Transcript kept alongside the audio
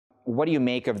what do you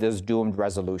make of this doomed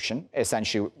resolution?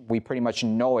 Essentially, we pretty much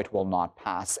know it will not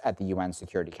pass at the UN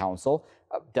Security Council.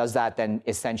 Does that then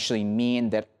essentially mean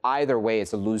that either way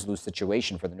it's a lose-lose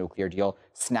situation for the nuclear deal,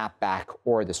 snapback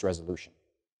or this resolution?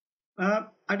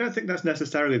 I don't think that's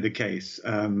necessarily the case.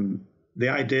 The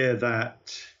idea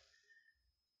that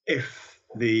if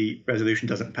the resolution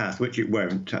doesn't pass, which it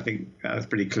won't, I think that's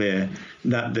pretty clear,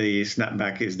 that the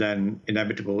snapback is then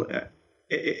inevitable,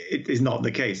 it is not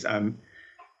the case.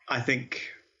 I think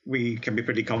we can be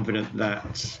pretty confident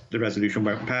that the resolution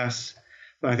won't pass,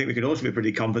 but I think we can also be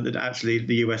pretty confident that actually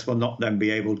the US will not then be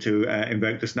able to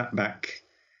invoke the snapback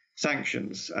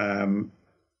sanctions.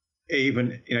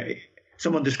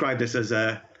 Someone described this as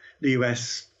the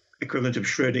US equivalent of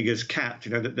Schrodinger's cat,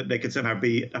 that they could somehow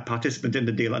be a participant in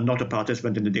the deal and not a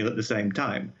participant in the deal at the same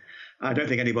time. I don't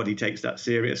think anybody takes that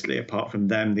seriously, apart from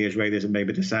them, the Israelis, and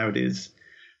maybe the Saudis.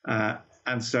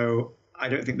 And so I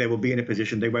don't think they will be in a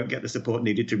position, they won't get the support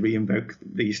needed to re-invoke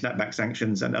the snapback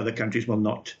sanctions, and other countries will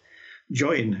not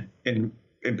join in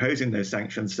imposing those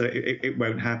sanctions. So it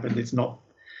won't happen. It's not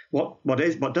what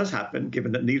does happen,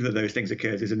 given that neither of those things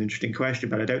occurs, is an interesting question,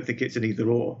 but I don't think it's an either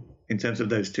or in terms of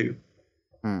those two.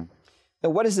 So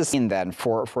what does this mean then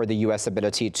for the U.S.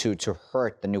 ability to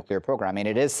hurt the nuclear program? I mean,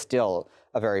 it is still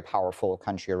a very powerful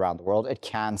country around the world. It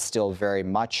can still very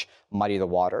much muddy the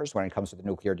waters when it comes to the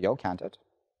nuclear deal, can't it?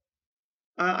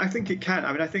 I think it can.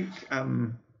 I mean, I think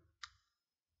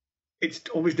it's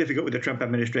always difficult with the Trump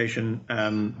administration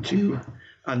to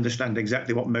understand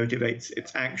exactly what motivates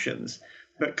its actions.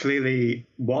 But clearly,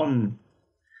 one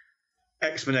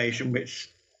explanation,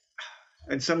 which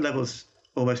in some levels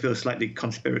almost feels slightly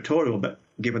conspiratorial, but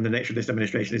given the nature of this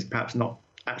administration is perhaps not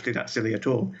actually that silly at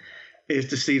all, is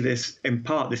to see this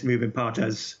move in part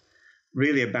as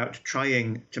really about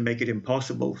trying to make it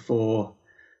impossible for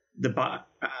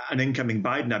an incoming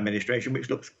Biden administration, which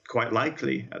looks quite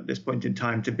likely at this point in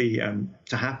time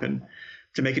to happen,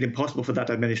 to make it impossible for that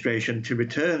administration to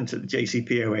return to the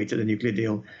JCPOA, to the nuclear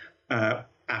deal,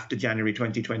 after January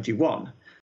 2021.